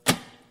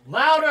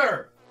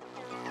Louder!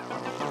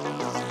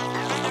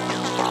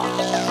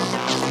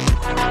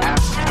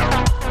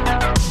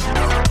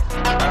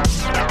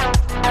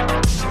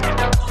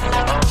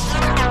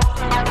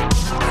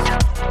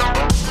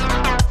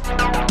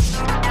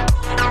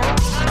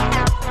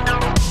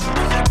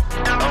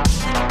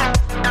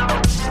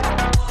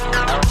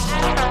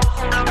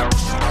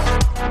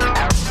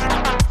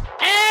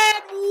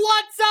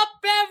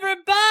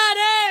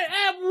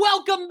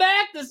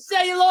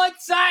 Celluloid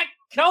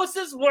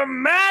Psychosis, where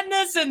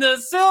madness and the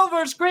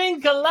silver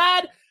screen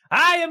collide.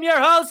 I am your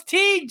host,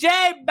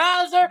 TJ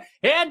Bowser,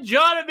 and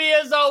joining me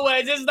as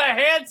always is the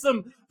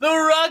handsome, the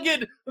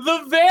rugged,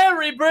 the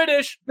very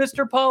British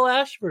Mr. Paul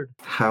Ashford.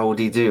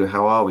 Howdy do.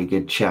 How are we?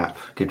 Good chap.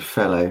 Good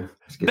fellow.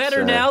 Good,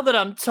 better now that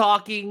I'm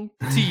talking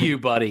to you,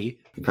 buddy.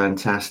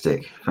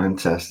 Fantastic.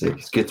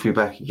 It's good to be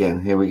back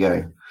again. Here we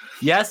go.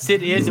 Yes,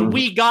 it is. Mm-hmm.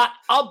 We got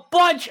a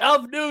bunch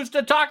of news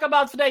to talk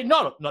about today.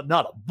 Not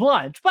a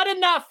bunch, but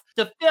enough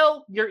to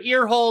fill your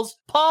ear holes.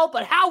 Paul,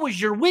 but how was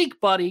your week,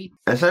 buddy?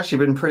 It's actually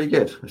been pretty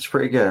good. It's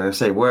pretty good. I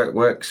say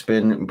work's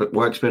been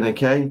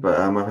okay, but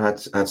I've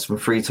had some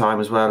free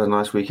time as well. A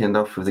nice weekend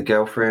off with the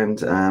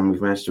girlfriend.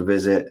 We've managed to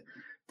visit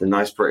the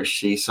nice British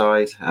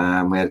seaside.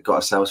 We had got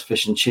ourselves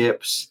fish and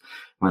chips.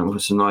 Went for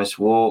some nice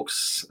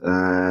walks.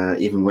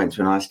 Even went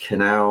to a nice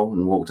canal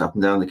and walked up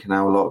and down the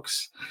canal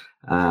locks.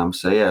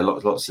 So yeah,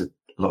 lots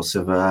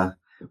of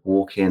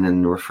walking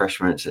and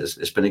refreshments.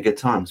 It's been a good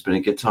time.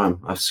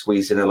 I've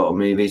squeezed in a lot of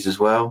movies as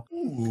well.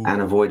 Ooh.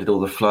 And avoided all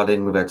the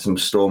flooding. We've had some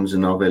storms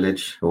in our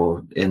village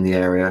or in the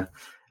area,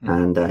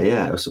 and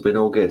yeah, it's been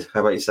all good.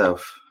 How about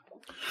yourself?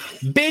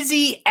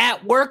 Busy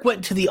at work.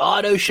 Went to the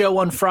auto show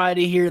on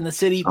Friday here in the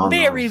city. Oh,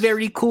 very, nice.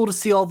 Very cool to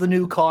see all the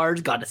new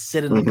cars. Got to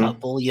sit in a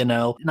couple, And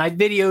I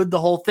videoed the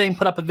whole thing,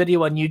 put up a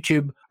video on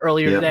YouTube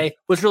earlier today.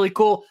 Was really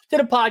cool.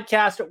 Did a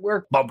podcast at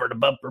work. Bumper to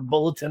bumper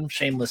bulletin.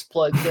 Shameless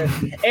plug there.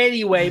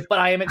 Anyway, but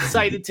I am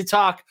excited to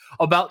talk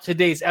about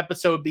today's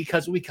episode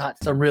because we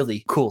got some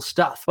really cool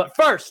stuff. But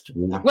first,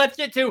 let's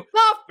get to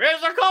the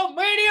Physical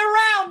Media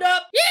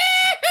Roundup.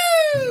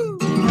 Yee-hoo!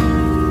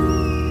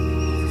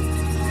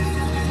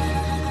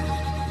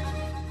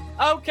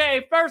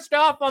 Okay, first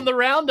off on the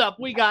roundup,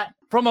 we got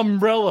from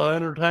Umbrella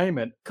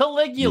Entertainment,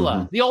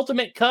 Caligula, the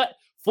Ultimate Cut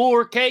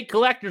 4K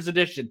Collector's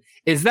Edition.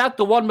 Is that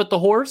the one with the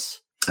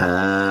horse?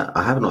 I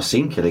have not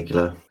seen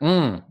Caligula.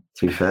 To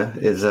be fair,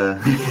 is it?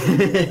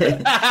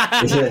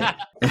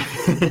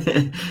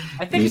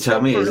 I think it's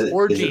an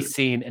orgy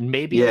scene, and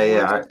maybe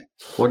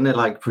wasn't it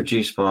like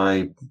produced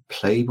by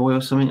Playboy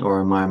or something?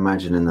 Or am I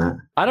imagining that?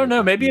 I don't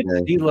know. Maybe it's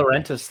a De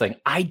Laurentiis thing.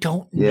 I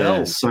don't know.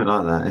 Yeah, something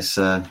like that. It's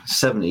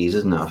 70s,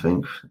 isn't it? I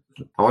think.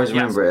 I always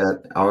remember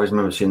it. I always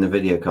remember seeing the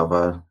video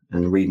cover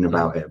and reading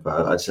about it,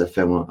 but it's a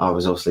film I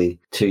was obviously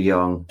too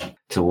young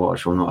to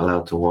watch or not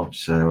allowed to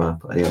watch. So,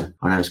 but yeah,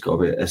 I know it's got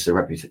a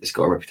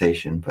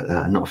reputation, but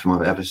not a film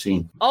I've ever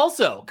seen.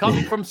 Also,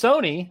 coming from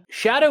Sony,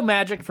 Shadow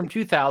Magic from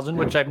 2000,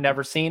 which I've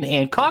never seen,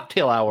 and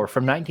Cocktail Hour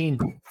from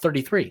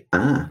 1933.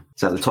 Ah,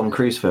 is that the Tom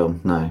Cruise film?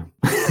 No.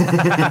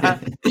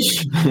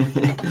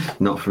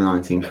 Not from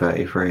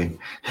 1933.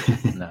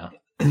 No.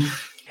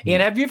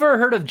 And have you ever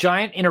heard of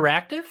Giant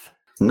Interactive?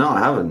 No, I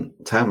haven't.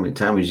 Tell me.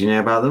 Do you know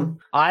about them?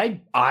 I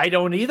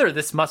don't either.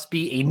 This must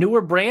be a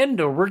newer brand,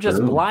 or we're just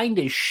blind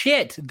as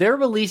shit. They're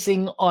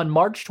releasing on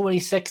March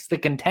 26th The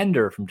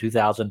Contender from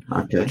 2000,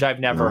 which I've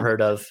never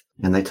heard of.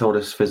 And they told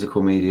us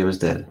Physical Media was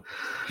dead.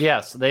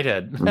 Yes, they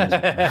did.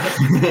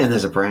 And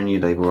there's a brand new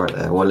label right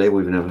there. Well, a label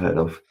we've never heard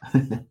of.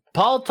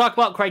 Paul, talk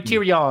about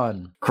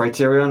Criterion.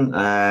 Criterion.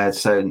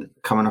 So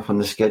coming up on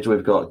the schedule,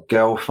 we've got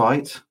Girl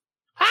Fight.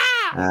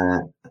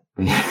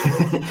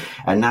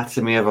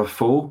 Anatomy of a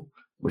Fall,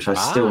 which I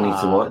still need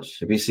to watch.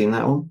 Have you seen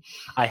that one?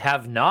 I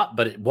have not,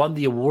 but it won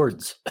the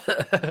awards.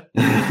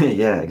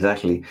 Yeah,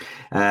 exactly.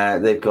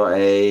 They've got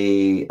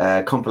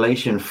a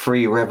compilation,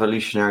 3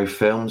 revolutionary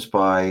films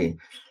by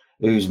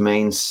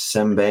Ousmane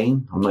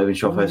Sembène. I'm not even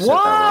sure if I said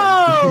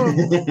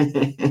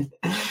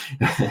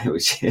that right.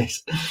 Which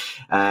is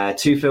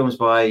 2 films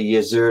by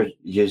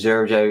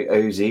Yezurjo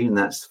Ozi, and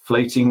that's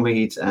Floating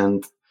Weeds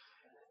and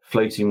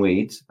Floating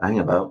Weeds. Hang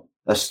about.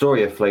 A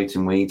Story of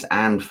Floating Weeds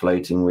and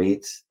Floating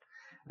Weeds.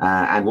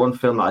 And one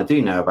film that I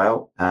do know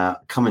about,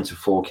 coming to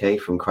 4K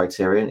from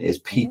Criterion, is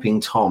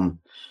Peeping Tom.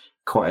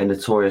 Quite a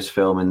notorious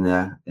film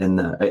over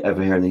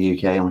here in the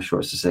UK. I'm sure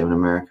it's the same in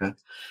America.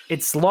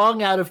 It's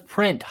long out of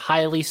print,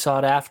 highly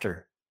sought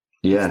after.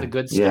 Yeah, it's the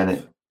good stuff. Yeah,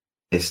 and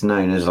it's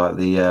known as like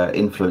the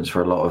influence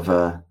for a lot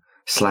of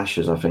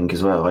slashers, I think,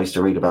 as well. I used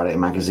to read about it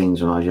in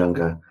magazines when I was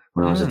younger,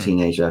 when I was a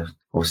teenager.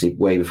 Obviously,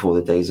 way before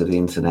the days of the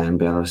internet and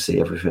being able to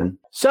see everything.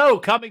 So,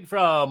 coming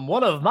from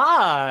one of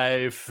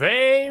my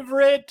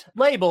favorite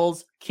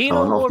labels, Kino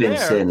Lorber. Not being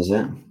sin, is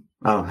it?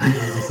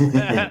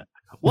 Oh.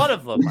 One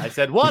of them. I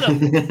said one of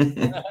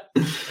them.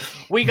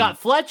 We got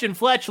Fletch and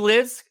Fletch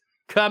Lives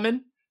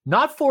coming.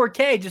 Not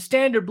 4K, just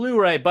standard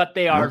Blu-ray, but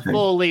they are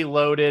fully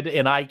loaded,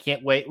 and I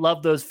can't wait.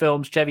 Love those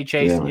films. Chevy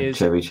Chase is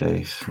Chevy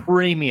Chase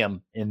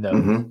premium in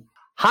those.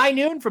 High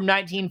Noon from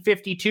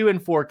 1952 in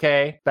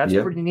 4K. That's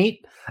pretty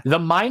neat. The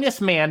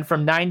Minus Man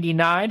from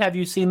 99. Have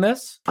you seen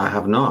this? I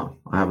have not.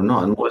 And I'm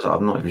not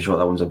even sure what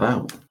that one's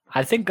about.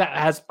 I think that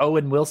has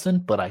Owen Wilson,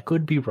 but I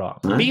could be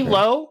wrong. Okay.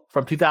 Below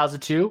from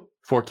 2002,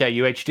 4K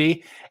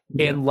UHD.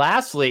 And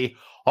lastly,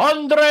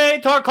 Andrei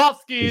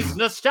Tarkovsky's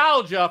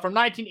Nostalgia from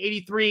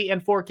 1983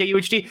 and 4K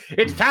UHD.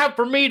 It's time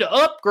for me to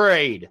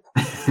upgrade.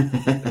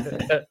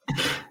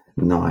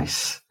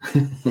 Nice.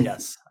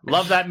 Yes.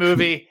 Love that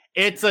movie.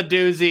 It's a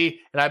doozy.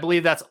 And I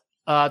believe that's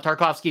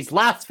Tarkovsky's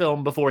last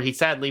film before he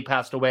sadly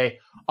passed away.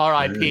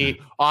 R.I.P.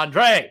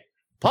 Andrei.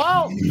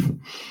 Paul.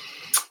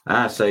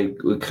 So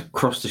we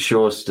cross the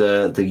shores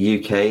to the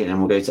UK and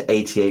we'll go to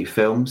 88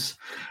 films.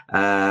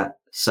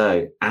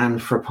 So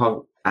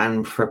Anthropophagus.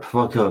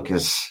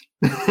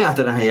 I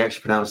don't know how you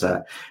actually pronounce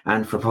that.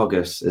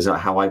 Anthropophagus is that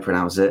how I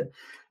pronounce it.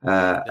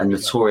 A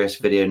notorious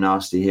video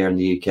nasty here in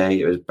the UK.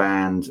 It was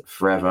banned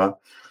forever.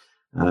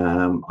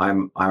 I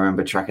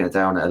remember tracking it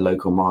down at a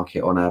local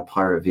market on a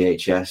pirate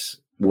VHS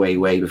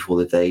way before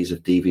the days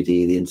of DVD,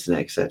 the internet,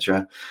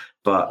 etc.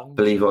 But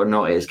believe it or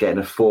not, it's getting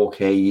a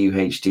 4K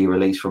UHD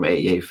release from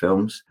 88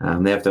 Films.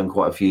 They have done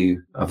quite a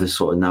few of this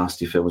sort of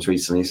nasty films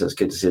recently, so it's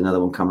good to see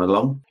another one coming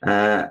along.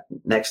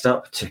 Next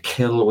up, To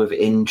Kill with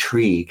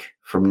Intrigue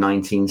from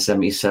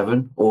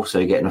 1977,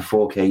 also getting a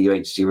 4K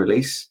UHD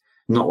release.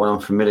 Not one I'm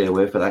familiar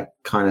with, but that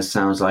kind of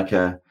sounds like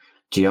a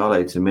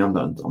giallo to me.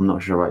 I'm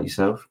not sure about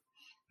yourself.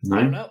 No.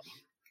 I don't know.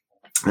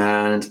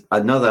 And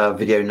another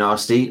video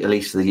nasty, at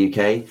least for the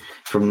UK,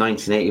 from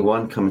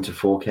 1981, coming to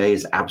 4K,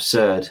 is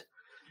Absurd,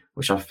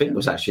 which I think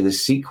was actually the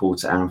sequel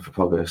to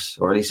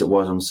Anthropophagus, or at least it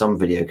was on some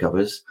video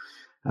covers.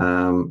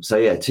 So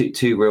yeah,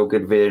 two real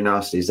good video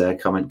nasties there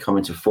coming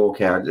to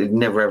 4K. I'd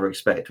never ever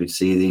expect we'd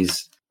see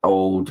these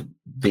old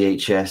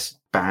VHS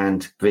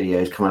banned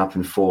videos coming up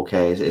in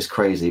 4K. It's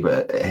crazy,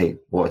 but hey,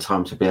 what a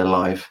time to be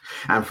alive.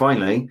 And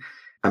finally,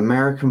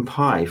 American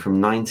Pie from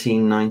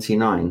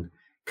 1999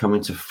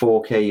 coming to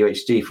 4K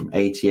UHD from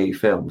 88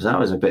 Films. That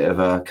was a bit of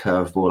a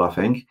curveball, I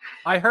think.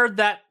 I heard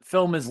that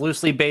film is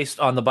loosely based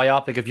on the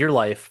biopic of your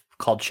life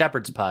called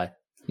Shepherd's Pie.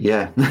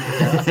 Yeah.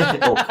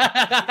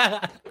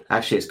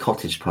 Actually, it's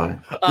Cottage Pie.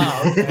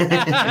 Oh,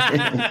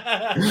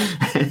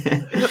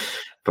 okay.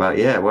 But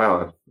yeah,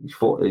 wow.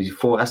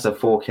 That's a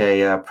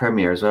 4K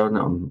premiere as well, isn't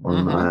it,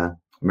 on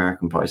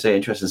American Pie. So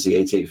interesting to see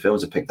 88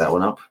 Films have picked that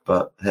one up.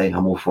 But hey,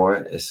 I'm all for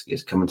it.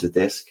 It's coming to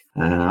disc.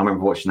 I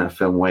remember watching that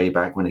film way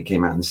back when it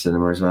came out in the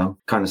cinema as well.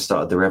 Kind of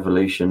started the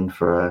revolution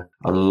for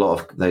a lot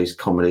of those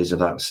comedies of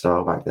that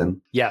style back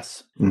then.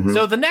 Yes. Mm-hmm.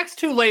 So the next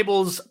two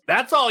labels,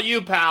 that's all you,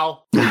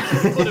 pal.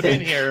 Put them in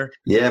here.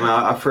 Yeah, man,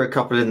 I threw a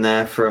couple in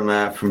there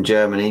from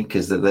Germany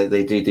because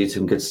they do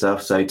some good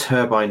stuff. So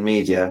Turbine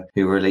Media,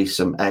 who released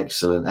some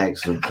excellent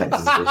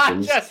collector's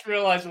editions. I just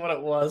realized what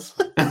it was.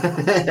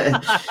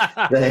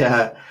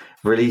 They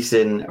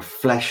releasing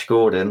Flesh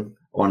Gordon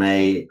on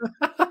a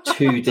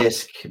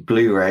 2-disc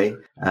Blu-ray.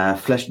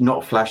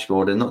 Not Flash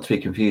Gordon, not to be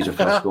confused with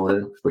Flash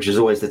Gordon, which is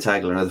always the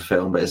tagline of the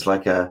film, but it's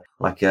like a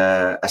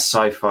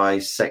sci-fi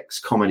sex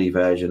comedy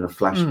version of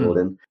Flash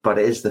Gordon. But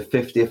it is the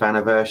 50th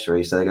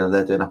anniversary, so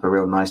they're doing up a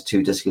real nice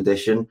 2-disc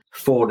edition.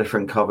 4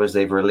 different covers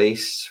they've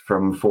released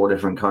from 4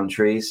 different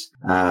countries.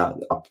 I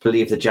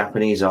believe the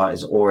Japanese art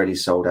is already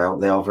sold out.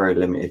 They are very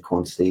limited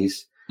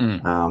quantities.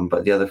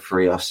 But the other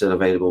 3 are still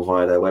available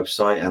via their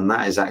website, and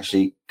that is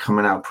actually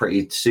coming out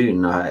pretty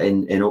soon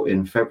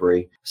in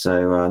February,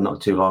 so not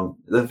too long.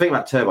 The thing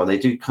about Turbine, they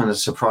do kind of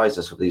surprise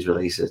us with these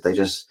releases.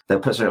 They'll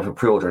put something up for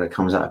pre-order and it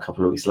comes out a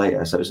couple of weeks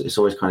later, so it's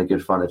always kind of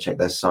good fun to check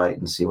their site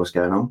and see what's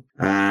going on.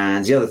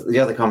 And the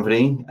other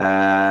company,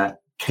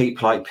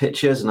 Capelight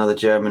Pictures, another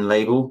German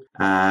label.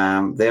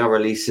 They are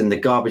releasing the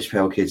Garbage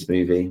Pail Kids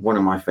movie, one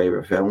of my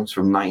favorite films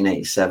from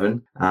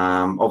 1987.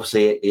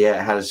 Obviously,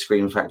 it had a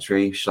Screen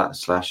Factory / Shout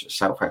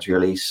Factory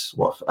release,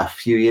 a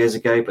few years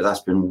ago, but that's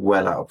been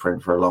well out of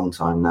print for a long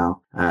time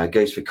now.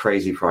 Goes for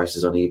crazy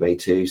prices on eBay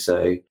too.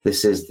 So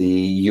this is the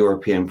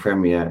European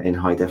premiere in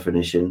high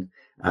definition.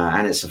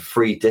 And it's a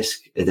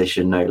 3-disc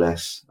edition, no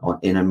less,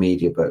 in a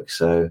media book.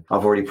 So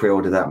I've already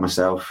pre-ordered that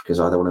myself because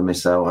I don't want to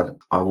miss out.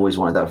 I've always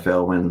wanted that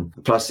film,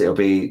 and plus it'll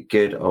be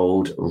good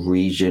old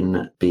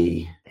Region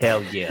B.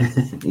 Hell yeah.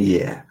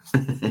 Yeah.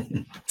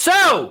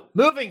 So,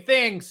 moving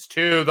things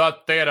to the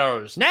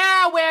theaters.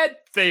 Now in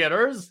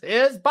theaters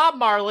is Bob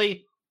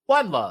Marley,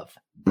 One Love.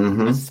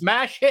 The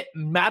smash hit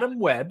Madam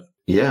Web.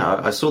 Yeah,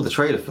 I saw the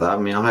trailer for that. I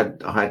mean,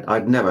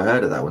 I'd never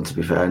heard of that one, to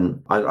be fair,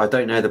 and I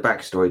don't know the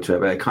backstory to it,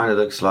 but it kind of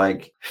looks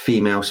like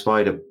female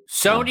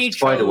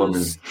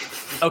Spider-Woman.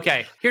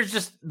 Okay, here's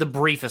just the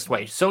briefest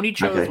way. Sony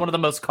chose one of the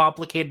most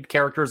complicated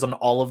characters on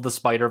all of the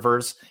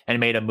Spider-Verse and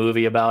made a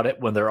movie about it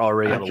when they're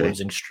already on a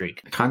losing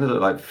streak. It kind of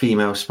looked like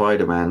female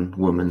Spider-Man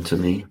woman to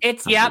me.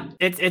 It's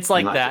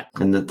like that.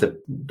 And the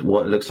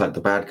what looks like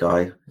the bad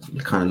guy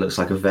kind of looks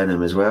like a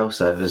Venom as well.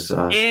 So there's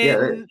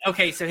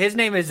okay, so his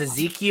name is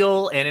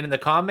Ezekiel, and in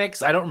the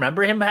comics, I don't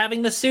remember him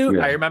having the suit.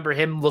 Yeah. I remember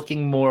him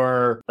looking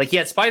more like he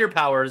had spider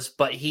powers,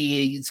 but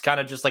he's kind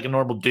of just like a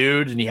normal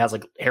dude, and he has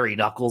like hairy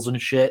knuckles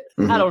and shit.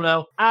 I don't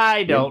know.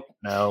 I don't.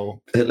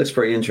 know. It looks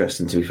pretty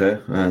interesting, to be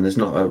fair. There's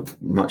not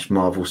much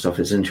Marvel stuff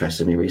that's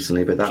interested me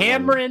recently, but that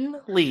Cameron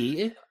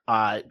Lee,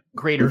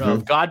 creator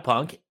of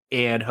Godpunk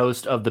and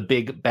host of the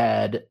Big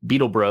Bad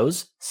Beetle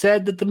Bros,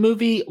 said that the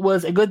movie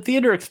was a good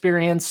theater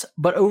experience,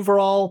 but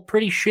overall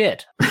pretty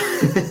shit.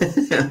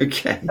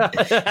 Okay.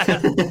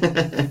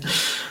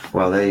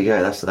 Well, there you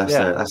go.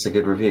 That's a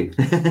good review.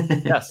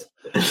 Yes.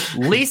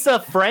 Lisa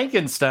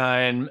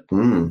Frankenstein.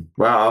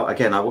 Well,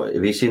 again,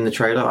 have you seen the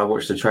trailer? I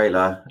watched the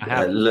trailer. I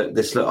have.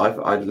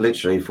 I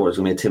literally thought it was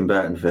going to be a Tim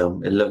Burton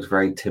film. It looks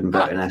very Tim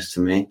Burton-esque to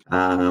me.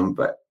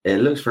 But it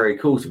looks very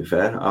cool, to be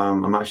fair.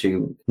 I'm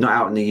actually not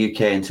out in the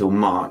UK until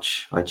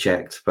March, I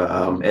checked. But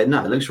it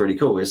looks really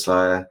cool. It's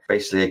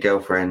basically a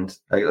girlfriend,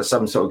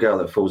 some sort of girl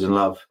that falls in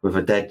love with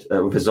a dead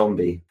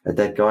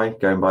guy,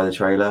 going by the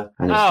trailer.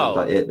 And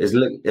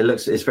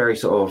it's very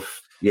sort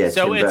of,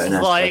 so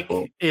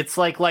it's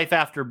like Life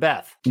After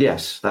Beth.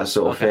 Yes, that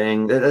sort of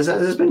thing.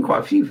 There's been quite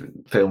a few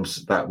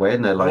films that way,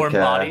 and they're like Warm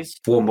Bodies.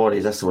 Warm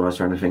Bodies. That's the one I was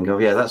trying to think of.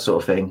 Yeah, that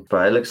sort of thing.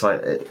 But it looks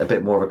like a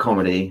bit more of a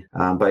comedy.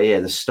 But yeah,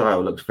 the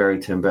style looks very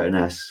Tim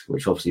Burton-esque,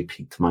 which obviously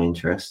piqued my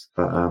interest.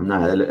 But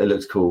it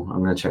looks cool.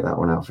 I'm going to check that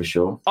one out for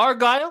sure.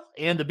 Argyle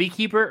and The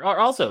Beekeeper are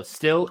also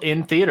still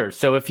in theaters.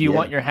 So if you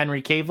want your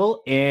Henry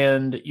Cavill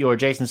and your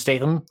Jason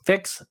Statham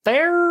fix,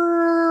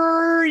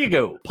 there you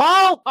go.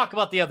 Paul, talk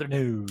about the other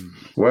news.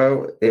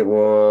 Well, it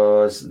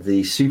was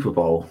the Super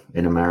Bowl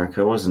in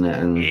America, wasn't it?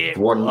 And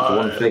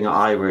one thing that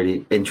I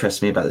really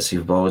interests me about the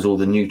Super Bowl is all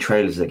the new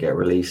trailers that get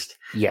released.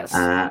 Yes.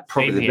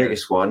 Probably the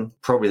biggest one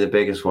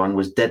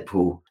was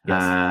Deadpool.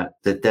 Yes.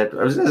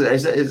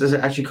 Is it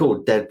actually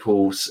called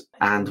Deadpool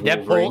and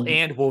Wolverine? Deadpool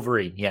and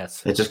Wolverine,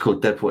 yes. It's just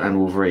called Deadpool and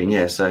Wolverine,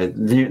 yeah. So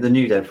the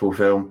new Deadpool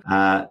film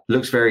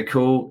looks very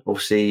cool.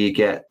 Obviously, you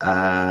get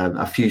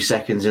a few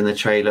seconds in the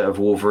trailer of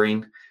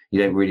Wolverine.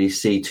 You don't really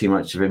see too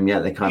much of him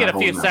yet. They kind of get a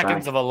few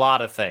seconds of a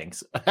lot of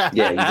things.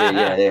 Yeah, you do.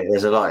 Yeah,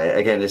 there's a lot.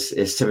 Again,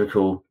 it's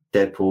typical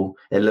Deadpool.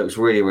 It looks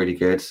really, really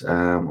good.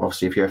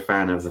 Obviously, if you're a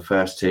fan of the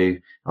first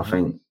two, I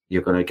think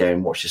you're going to go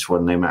and watch this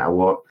one no matter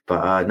what.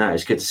 But no,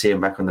 it's good to see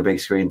him back on the big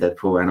screen,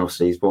 Deadpool, and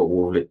obviously he's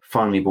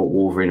finally brought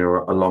Wolverine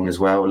along as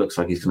well. It looks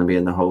like he's going to be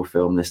in the whole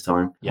film this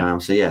time. Yeah.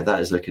 So yeah, that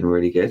is looking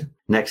really good.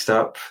 Next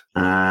up,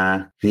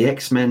 the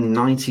X-Men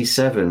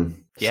 97.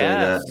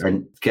 Yes. So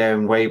and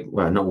going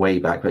not way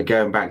back, but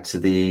going back to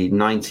the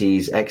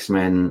 90s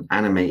X-Men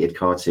animated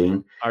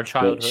cartoon. Our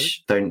childhood.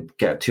 Which, don't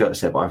get too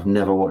upset, but I've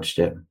never watched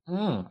it.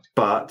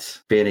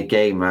 But being a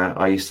gamer,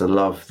 I used to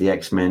love the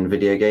X-Men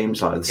video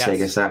games, like the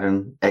Sega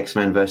Saturn,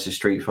 X-Men versus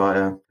Street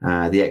Fighter,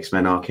 the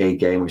X-Men arcade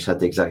game, which had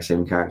the exact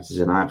same characters,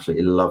 and I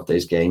absolutely loved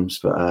those games.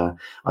 But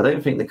I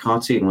don't think the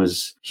cartoon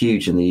was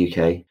huge in the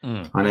UK.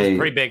 I know it's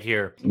pretty big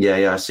here.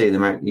 Yeah, I see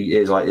them.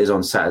 It was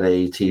on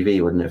Saturday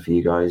TV, wasn't it, for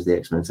you guys, the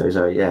X-Men?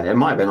 So yeah, it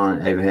might have been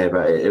on over here,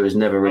 but it was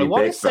never really big.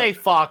 I want to say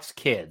Fox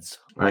Kids.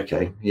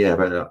 Okay, yeah,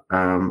 but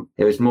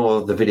it was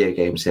more the video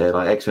games here.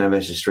 Like X-Men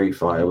vs Street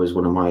Fighter was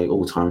one of my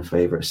all-time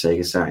favorite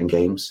Sega Saturn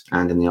games,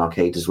 and in the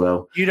arcade as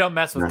well. You don't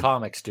mess with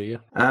comics, do you?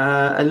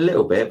 A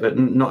little bit, but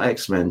not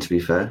X-Men, to be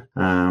fair.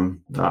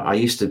 I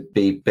used to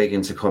be big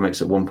into comics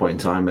at one point in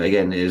time, but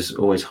again, it is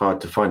always hard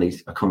to find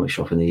a comic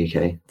shop in the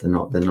UK. They're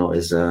not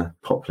as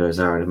popular as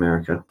they are in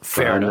America.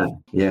 Fair enough.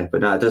 Yeah, but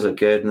no, it does look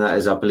good, and that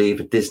is, I believe,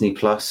 a Disney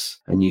Plus,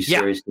 a new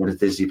series called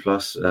Disney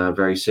Plus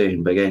very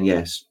soon. But again,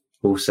 yes,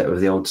 all set with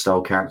the old style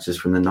characters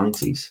from the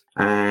 90s.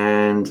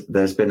 And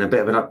there's been a bit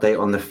of an update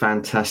on the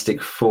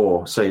Fantastic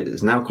Four. So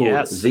it's now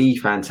called The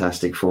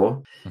Fantastic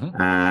Four.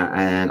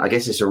 And I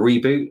guess it's a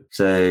reboot.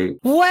 So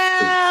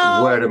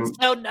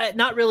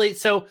not really.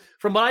 So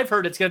from what I've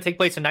heard, it's going to take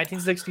place in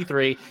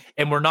 1963,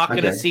 and we're not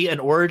going to see an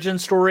origin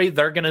story.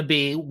 They're going to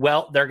be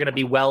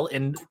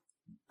in,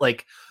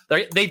 like,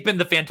 they've been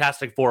the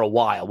Fantastic Four a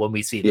while when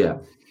we see them.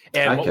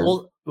 Yeah. And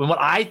what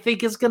I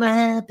think is going to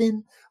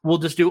happen, we'll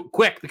just do it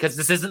quick because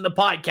this isn't the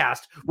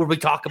podcast where we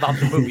talk about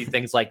the movie,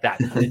 things like that.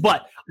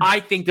 But I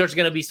think there's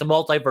going to be some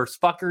multiverse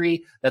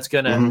fuckery that's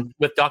going to,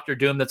 with Doctor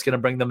Doom, that's going to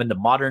bring them into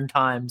modern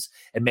times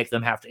and make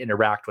them have to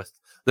interact with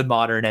the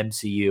modern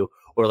MCU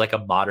or like a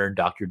modern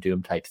Doctor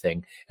Doom type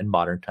thing in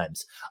modern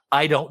times.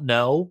 I don't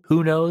know.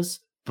 Who knows?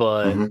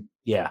 But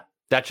yeah,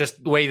 that's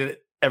just the way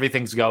that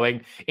everything's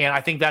going. And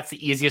I think that's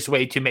the easiest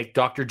way to make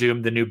Doctor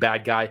Doom the new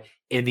bad guy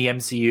in the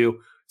MCU,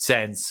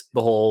 since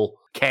the whole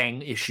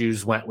Kang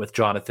issues went with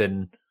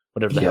Jonathan,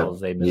 whatever the hell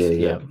his name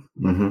is.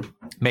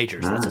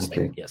 Majors, that's his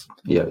name. Yes.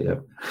 Yeah.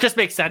 Just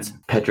makes sense.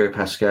 Pedro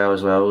Pascal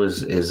as well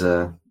is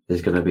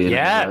going to be in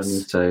it.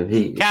 So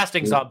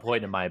casting's on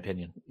point in my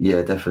opinion.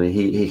 Yeah, definitely.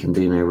 He can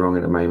do no wrong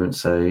at the moment.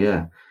 So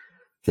yeah,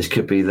 this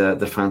could be the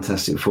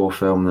Fantastic Four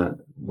film that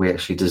we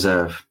actually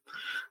deserve.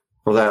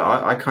 Although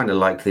I kind of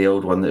like the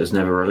old one that was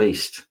never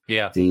released.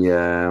 Yeah.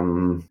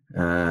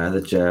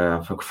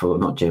 I forgot,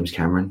 not James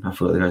Cameron. I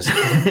forgot the guy's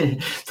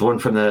the one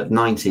from the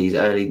 90s,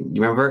 early.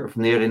 You remember it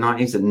from the early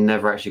 90s that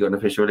never actually got an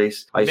official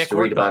release? I used to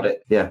read about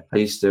it. Yeah, I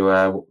used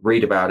to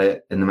read about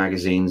it in the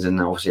magazines, and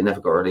obviously it never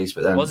got released.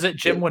 But then was it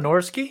Jim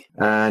Wynorski?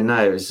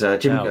 No, it was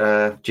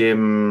Roger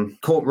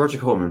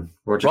Corman.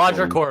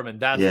 Roger Corman.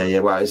 That's yeah.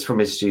 Well, it's from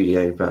his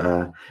studio,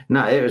 but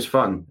no, it was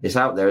fun. It's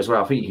out there as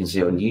well. I think you can see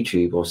it on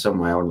YouTube or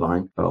somewhere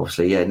online. But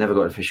obviously, yeah, it never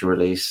got official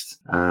release.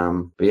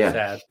 But yeah,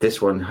 sad. This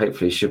one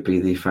hopefully should be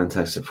the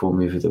Fantastic Four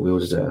movie that we all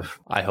deserve.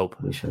 I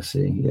hope. We shall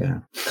see. Yeah.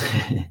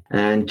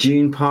 And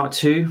June Part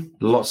 2,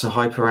 lots of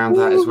hype around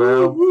that as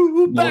well.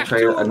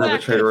 Another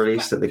trailer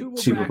released at the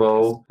Super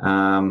Bowl.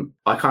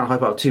 I can't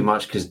hype up too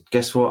much because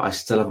guess what? I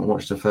still haven't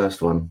watched the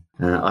first one.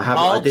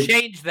 I'll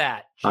change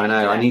that. I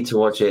know. I need to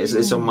watch it.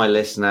 It's on my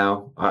list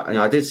now.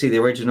 I did see the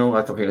original.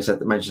 I think I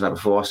mentioned that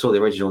before. I saw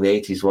the original, the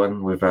 80s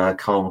one with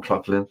Carl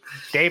McLaughlin.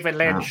 David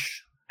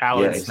Lynch.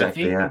 Alan yeah,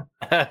 exactly. Yeah.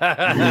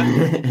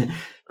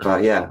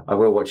 But yeah, I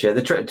will watch it.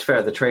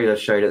 The trailer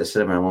showed at the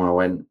cinema when I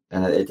went,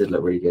 and it did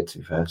look really good, to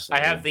be fair. So, I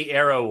have the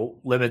Arrow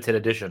limited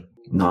edition.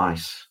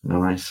 Nice.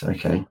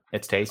 Okay.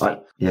 It's tasty.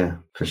 Yeah,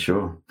 for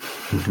sure.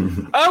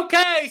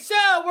 Okay, so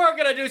we're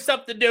going to do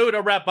something new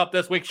to wrap up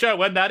this week's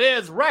show, and that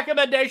is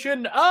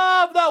Recommendation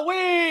of the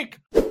Week.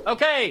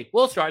 Okay,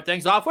 we'll start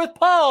things off with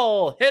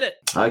Paul. Hit it.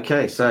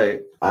 Okay, so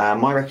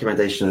my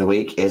recommendation of the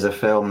week is a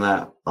film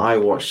that I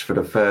watched for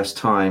the first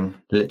time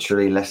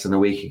literally less than a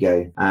week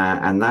ago,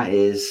 and that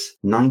is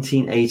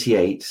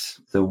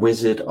 1988's The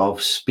Wizard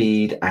of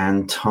Speed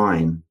and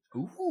Time.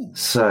 Ooh.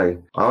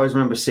 So I always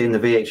remember seeing the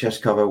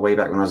VHS cover way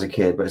back when I was a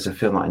kid, but it's a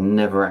film that I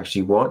never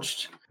actually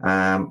watched.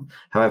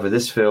 However,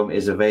 this film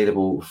is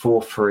available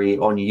for free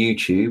on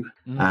YouTube,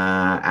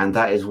 and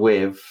that is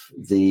with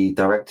the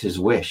director's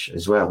wish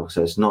as well.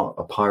 So it's not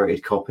a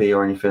pirated copy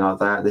or anything like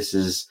that. This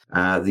is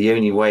the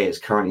only way it's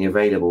currently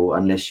available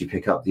unless you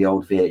pick up the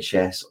old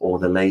VHS or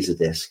the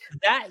Laserdisc. Is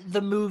that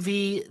the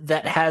movie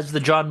that has the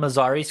John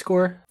Mazzari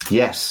score?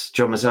 Yes,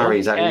 John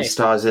Mazzari actually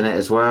stars in it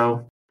as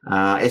well.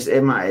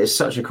 It's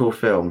such a cool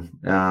film.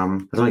 I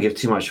don't want to give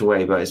too much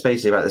away, but it's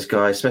basically about this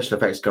guy, special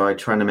effects guy,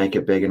 trying to make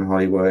it big in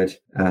Hollywood.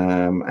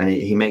 And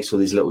he makes all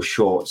these little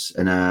shorts,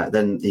 and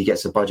then he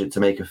gets a budget to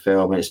make a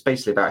film. And it's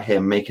basically about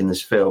him making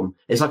this film.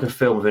 It's like a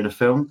film within a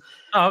film.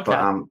 Oh, okay.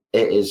 But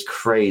it is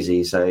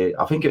crazy. So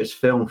I think it was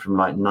filmed from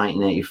like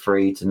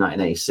 1983 to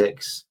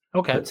 1986.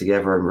 Okay. Put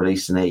together and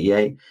released in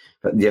 88.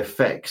 But the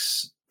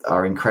effects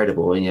are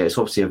incredible, and it's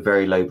obviously a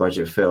very low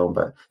budget film,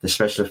 but the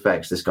special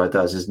effects this guy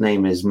does, his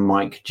name is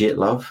Mike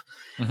Jitlove.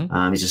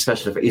 He's a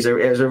special effect. It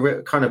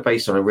was kind of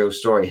based on a real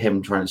story,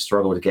 him trying to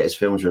struggle to get his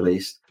films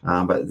released,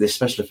 but the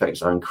special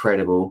effects are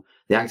incredible.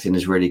 The acting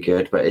is really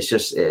good, but it's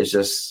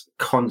just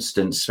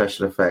constant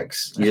special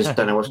effects. You just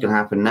don't know what's going to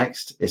happen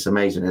next. It's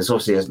amazing. There's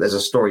a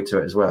story to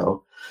it as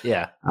well.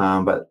 Yeah.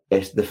 But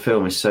the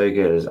film is so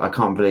good. I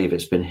can't believe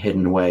it's been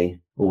hidden away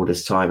all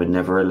this time and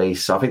never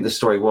released. So I think the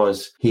story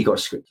was he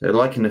got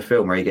like in the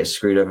film where he gets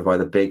screwed over by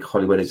the big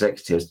Hollywood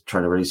executives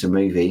trying to release a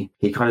movie.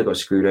 He kind of got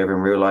screwed over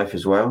in real life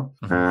as well.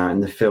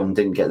 And the film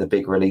didn't get the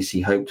big release he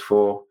hoped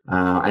for.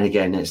 And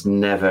again, it's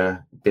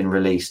never been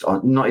released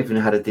not even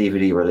had a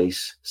DVD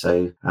release.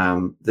 So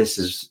this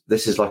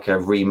is like a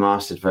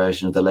remastered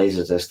version of the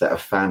Laserdisc that a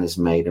fan has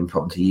made and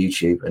put onto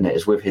YouTube, and it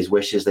is with his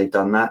wishes they've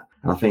done that.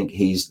 And I think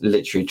he's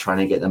literally trying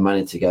to get the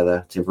money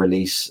together to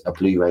release a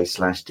Blu-ray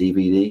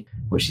 /DVD,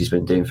 which he's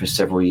been doing for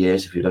several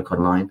years if you look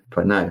online.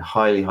 But no,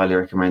 highly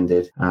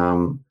recommended.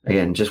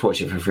 Again, just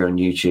watch it for free on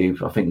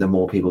YouTube. I think the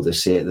more people that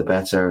see it, the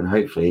better, and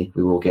hopefully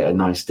we will get a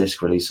nice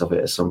disc release of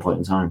it at some point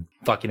in time.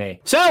 Fucking A.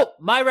 So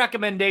my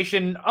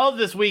recommendation of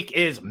this week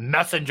is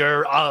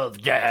Messenger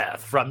of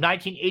Death from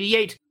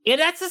 1988. And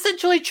that's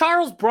essentially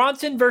Charles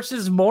Bronson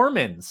versus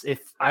Mormons, if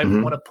I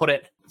want to put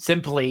it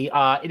simply.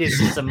 It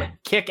is some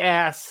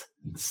kick-ass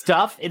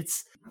stuff.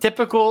 It's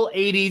typical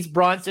 80s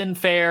Bronson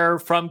fare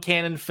from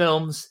Canon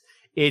Films.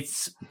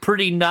 It's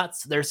pretty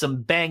nuts. There's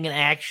some banging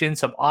action,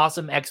 some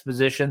awesome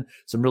exposition,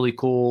 some really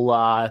cool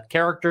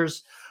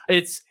characters.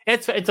 It's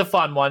a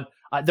fun one.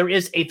 There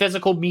is a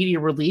physical media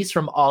release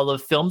from all the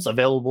films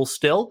available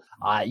still.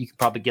 You can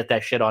probably get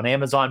that shit on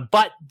Amazon,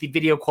 but the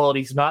video quality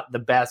is not the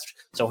best.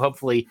 So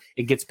hopefully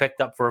it gets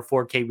picked up for a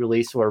 4K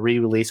release or a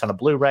re-release on a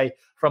Blu-ray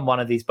from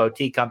one of these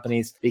boutique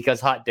companies, because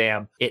hot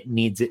damn, it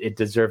needs it. It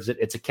deserves it.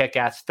 It's a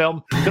kick-ass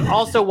film. You can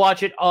also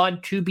watch it on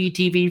Tubi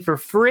TV for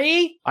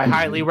free. I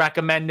highly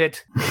recommend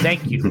it.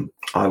 Thank you.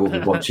 I will be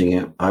watching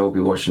it. I will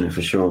be watching it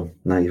for sure.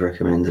 Now you've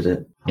recommended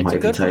it. I might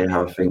even tell you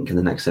how I think in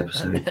the next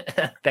episode.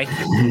 Thank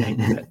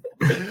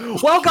you.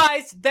 Well,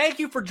 guys, thank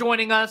you for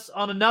joining us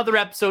on another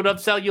episode of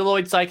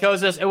Celluloid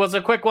Psychosis. It was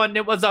a quick one.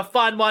 It was a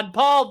fun one.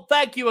 Paul,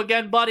 thank you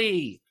again,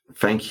 buddy.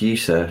 Thank you,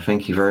 sir.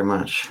 Thank you very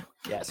much.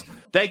 Yes.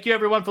 Thank you,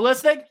 everyone, for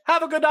listening.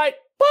 Have a good night.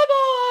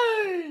 Bye-bye.